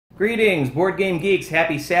Greetings, board game geeks.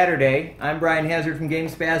 Happy Saturday. I'm Brian Hazard from Game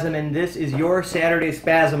Spasm, and this is your Saturday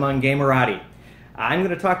Spasm on Gamerati. I'm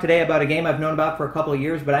going to talk today about a game I've known about for a couple of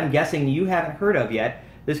years, but I'm guessing you haven't heard of yet.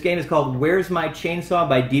 This game is called Where's My Chainsaw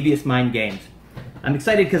by Devious Mind Games. I'm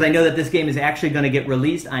excited because I know that this game is actually going to get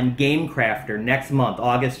released on Game Crafter next month,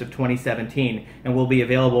 August of 2017, and will be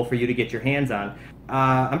available for you to get your hands on.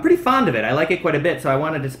 I'm pretty fond of it. I like it quite a bit, so I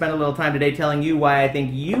wanted to spend a little time today telling you why I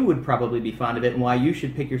think you would probably be fond of it and why you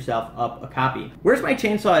should pick yourself up a copy. Where's My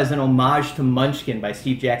Chainsaw is an homage to Munchkin by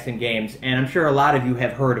Steve Jackson Games, and I'm sure a lot of you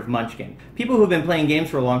have heard of Munchkin. People who have been playing games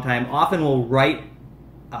for a long time often will write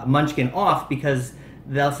Munchkin off because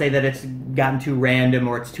they'll say that it's gotten too random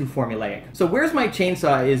or it's too formulaic. So Where's My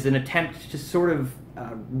Chainsaw is an attempt to sort of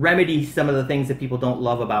remedy some of the things that people don't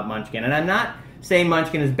love about Munchkin. And I'm not saying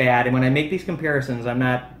Munchkin is bad, and when I make these comparisons, I'm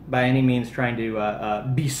not by any means trying to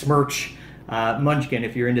besmirch Munchkin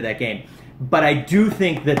if you're into that game. But I do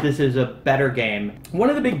think that this is a better game. One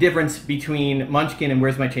of the big differences between Munchkin and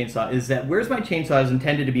Where's My Chainsaw is that Where's My Chainsaw is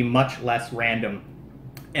intended to be much less random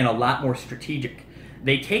and a lot more strategic.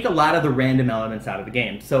 They take a lot of the random elements out of the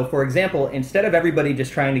game. So, for example, instead of everybody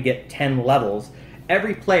just trying to get 10 levels,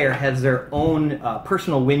 every player has their own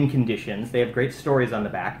personal win conditions. They have great stories on the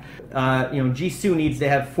back. Jisoo needs to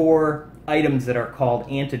have 4 items that are called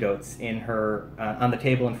antidotes in her on the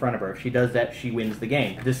table in front of her. If she does that, she wins the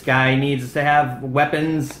game. This guy needs to have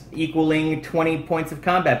weapons equaling 20 points of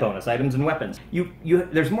combat bonus, items and weapons.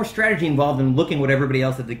 There's more strategy involved in looking what everybody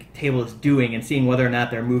else at the table is doing and seeing whether or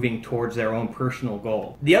not they're moving towards their own personal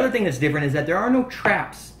goal. The other thing that's different is that there are no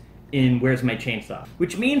traps in Where's My Chainsaw,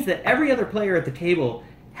 which means that every other player at the table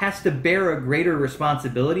has to bear a greater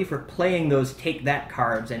responsibility for playing those take-that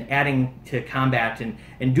cards and adding to combat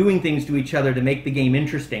and doing things to each other to make the game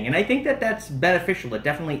interesting. And I think that that's beneficial. It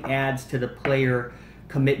definitely adds to the player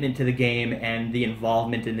commitment to the game and the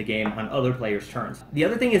involvement in the game on other players' turns. The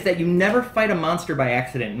other thing is that you never fight a monster by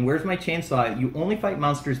accident. And Where's My Chainsaw, you only fight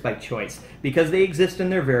monsters by choice because they exist in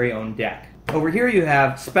their very own deck. Over here you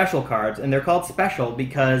have special cards, and they're called special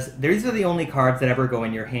because these are the only cards that ever go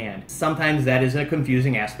in your hand. Sometimes that is a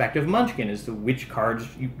confusing aspect of Munchkin, as to which cards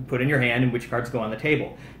you put in your hand and which cards go on the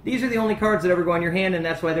table. These are the only cards that ever go in your hand, and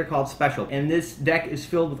that's why they're called special. And this deck is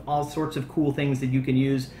filled with all sorts of cool things that you can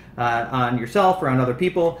use on yourself or on other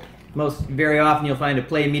people. Very often you'll find a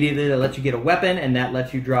play immediately that lets you get a weapon, and that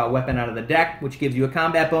lets you draw a weapon out of the deck, which gives you a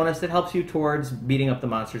combat bonus that helps you towards beating up the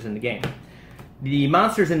monsters in the game. The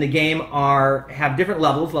monsters in the game have different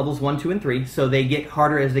levels, levels 1, 2, and 3, so they get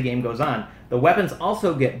harder as the game goes on. The weapons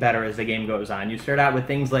also get better as the game goes on. You start out with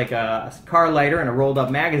things like a car lighter and a rolled-up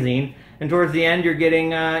magazine, and towards the end you're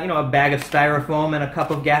getting a bag of styrofoam and a cup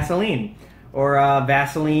of gasoline, or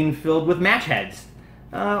Vaseline filled with match heads,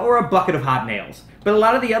 or a bucket of hot nails. But a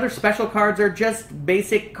lot of the other special cards are just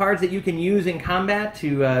basic cards that you can use in combat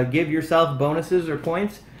to give yourself bonuses or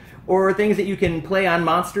points, or things that you can play on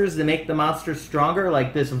monsters to make the monsters stronger,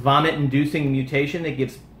 like this vomit-inducing mutation that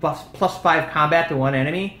gives plus 5 combat to one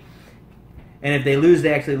enemy. And if they lose,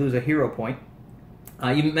 they actually lose a hero point.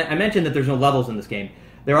 I mentioned that there's no levels in this game.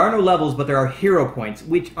 There are no levels, but there are hero points,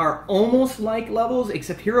 which are almost like levels,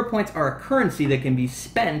 except hero points are a currency that can be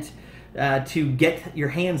spent to get your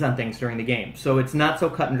hands on things during the game. So it's not so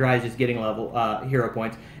cut and dry as just getting hero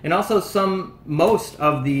points. And also most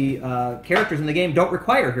of the characters in the game don't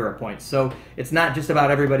require hero points, so it's not just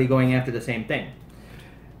about everybody going after the same thing.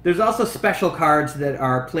 There's also special cards that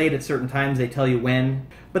are played at certain times. They tell you when.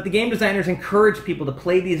 But the game designers encourage people to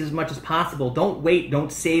play these as much as possible. Don't wait,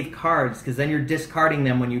 don't save cards, because then you're discarding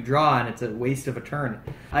them when you draw, and it's a waste of a turn.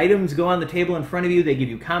 Items go on the table in front of you. They give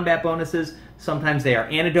you combat bonuses. Sometimes they are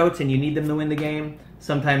antidotes, and you need them to win the game.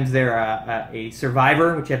 Sometimes they're a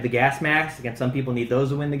survivor, which have the gas masks. Again, some people need those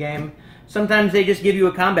to win the game. Sometimes they just give you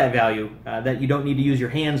a combat value that you don't need to use your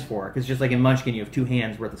hands for, because just like in Munchkin, you have 2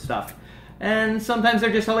 hands worth of stuff. And sometimes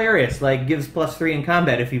they're just hilarious, like gives plus 3 in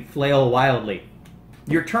combat if you flail wildly.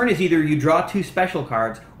 Your turn is either you draw 2 special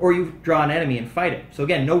cards, or you draw an enemy and fight it. So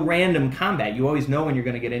again, no random combat. You always know when you're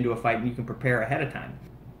going to get into a fight, and you can prepare ahead of time.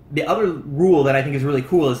 The other rule that I think is really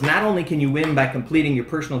cool is not only can you win by completing your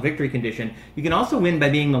personal victory condition, you can also win by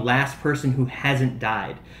being the last person who hasn't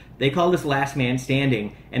died. They call this last man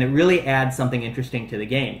standing, and it really adds something interesting to the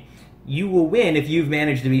game. You will win if you've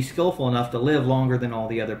managed to be skillful enough to live longer than all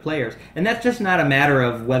the other players. And that's just not a matter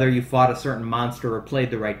of whether you fought a certain monster or played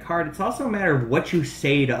the right card. It's also a matter of what you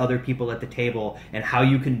say to other people at the table and how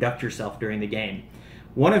you conduct yourself during the game.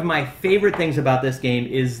 One of my favorite things about this game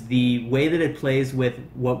is the way that it plays with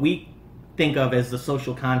what we think of as the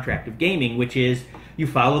social contract of gaming, which is you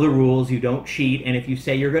follow the rules, you don't cheat, and if you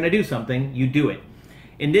say you're going to do something, you do it.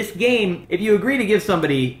 In this game, if you agree to give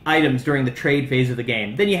somebody items during the trade phase of the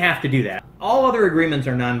game, then you have to do that. All other agreements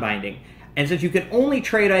are non-binding. And since you can only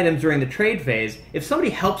trade items during the trade phase, if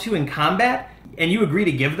somebody helps you in combat and you agree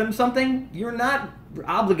to give them something, you're not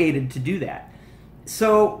obligated to do that.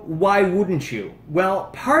 So why wouldn't you?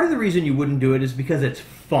 Well, part of the reason you wouldn't do it is because it's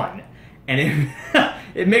fun. And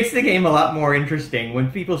it makes the game a lot more interesting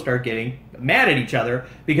when people start getting mad at each other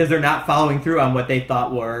because they're not following through on what they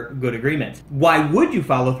thought were good agreements. Why would you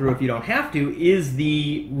follow through if you don't have to is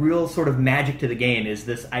the real sort of magic to the game, is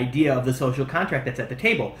this idea of the social contract that's at the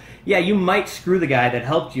table. Yeah, you might screw the guy that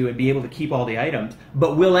helped you and be able to keep all the items,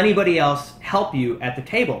 but will anybody else help you at the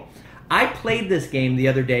table? I played this game the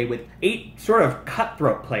other day with 8 sort of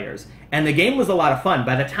cutthroat players, and the game was a lot of fun.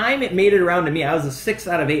 By the time it made it around to me, I was a 6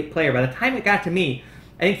 out of 8 player. By the time it got to me,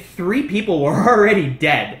 I think 3 people were already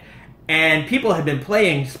dead, and people had been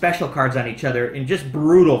playing special cards on each other in just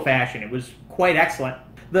brutal fashion. It was quite excellent.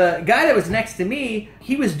 The guy that was next to me,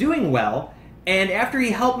 he was doing well, and after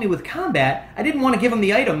he helped me with combat, I didn't want to give him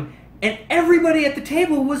the item, and everybody at the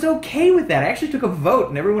table was okay with that. I actually took a vote,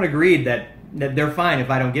 and everyone agreed that they're fine if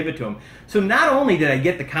I don't give it to them. So not only did I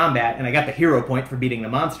get the combat, and I got the hero point for beating the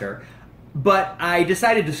monster, but I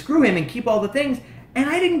decided to screw him and keep all the things, and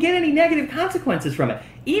I didn't get any negative consequences from it.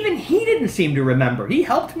 Even he didn't seem to remember. He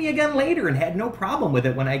helped me again later and had no problem with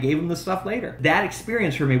it when I gave him the stuff later. That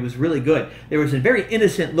experience for me was really good. There was a very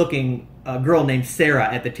innocent-looking girl named Sarah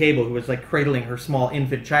at the table who was like cradling her small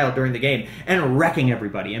infant child during the game and wrecking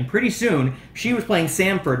everybody. And pretty soon, she was playing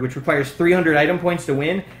Samford, which requires 300 item points to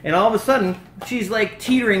win, and all of a sudden, she's like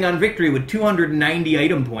teetering on victory with 290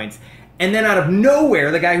 item points. And then out of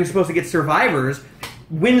nowhere, the guy who's supposed to get survivors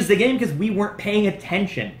wins the game because we weren't paying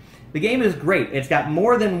attention. The game is great. It's got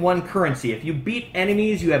more than one currency. If you beat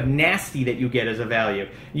enemies, you have nasty that you get as a value.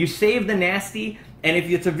 You save the nasty, and if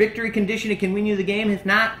it's a victory condition, it can win you the game. If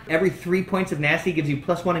not, every 3 points of nasty gives you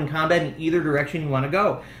 +1 in combat in either direction you want to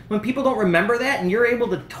go. When people don't remember that, and you're able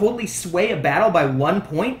to totally sway a battle by 1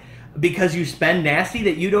 point because you spend nasty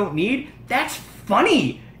that you don't need, that's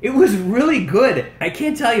funny. It was really good. I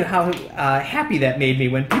can't tell you how happy that made me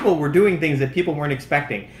when people were doing things that people weren't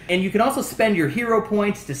expecting. And you can also spend your hero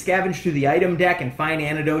points to scavenge through the item deck and find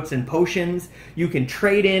antidotes and potions. You can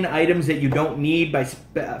trade in items that you don't need.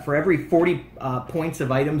 For every 40 points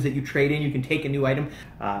of items that you trade in, you can take a new item,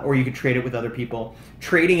 or you can trade it with other people.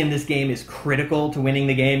 Trading in this game is critical to winning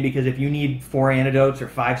the game because if you need 4 antidotes or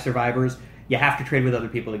 5 survivors, you have to trade with other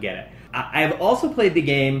people to get it. I've also played the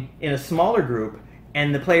game in a smaller group,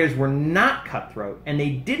 and the players were not cutthroat, and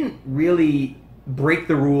they didn't really break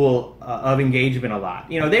the rule of engagement a lot.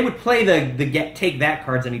 You know, they would play the take that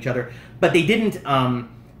cards on each other, but they didn't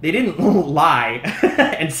lie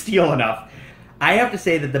and steal enough. I have to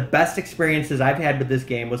say that the best experiences I've had with this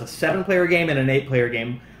game was a 7-player game and an 8-player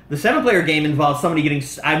game. The 7-player game involves somebody getting...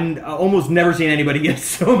 I've almost never seen anybody get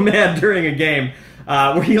so mad during a game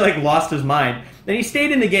where he like lost his mind. Then he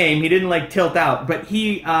stayed in the game. He didn't like tilt out, but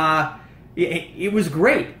he... It was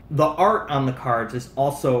great. The art on the cards is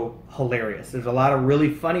also hilarious. There's a lot of really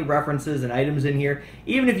funny references and items in here.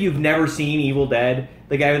 Even if you've never seen Evil Dead,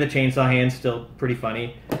 the guy with the chainsaw hand's still pretty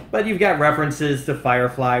funny. But you've got references to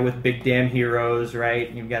Firefly with big damn heroes, right?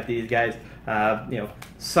 You've got these guys,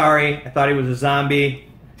 sorry, I thought he was a zombie.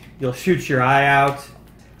 You'll shoot your eye out.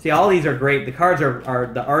 See, all these are great. The cards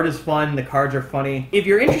the art is fun, the cards are funny. If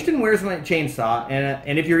you're interested in Where's My Chainsaw,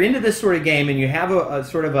 and if you're into this sort of game and you have a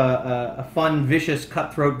sort of a fun, vicious,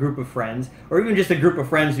 cutthroat group of friends, or even just a group of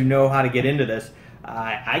friends who know how to get into this,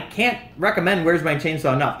 I can't recommend Where's My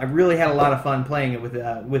Chainsaw enough. I really had a lot of fun playing it with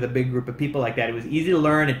a big group of people like that. It was easy to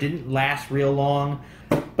learn. It didn't last real long.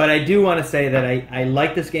 But I do want to say that I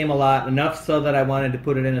like this game a lot, enough so that I wanted to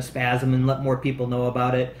put it in a Spasm and let more people know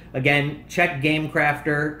about it. Again, check Game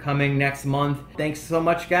Crafter coming next month. Thanks so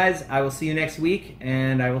much, guys. I will see you next week,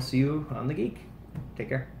 and I will see you on The Geek. Take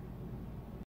care.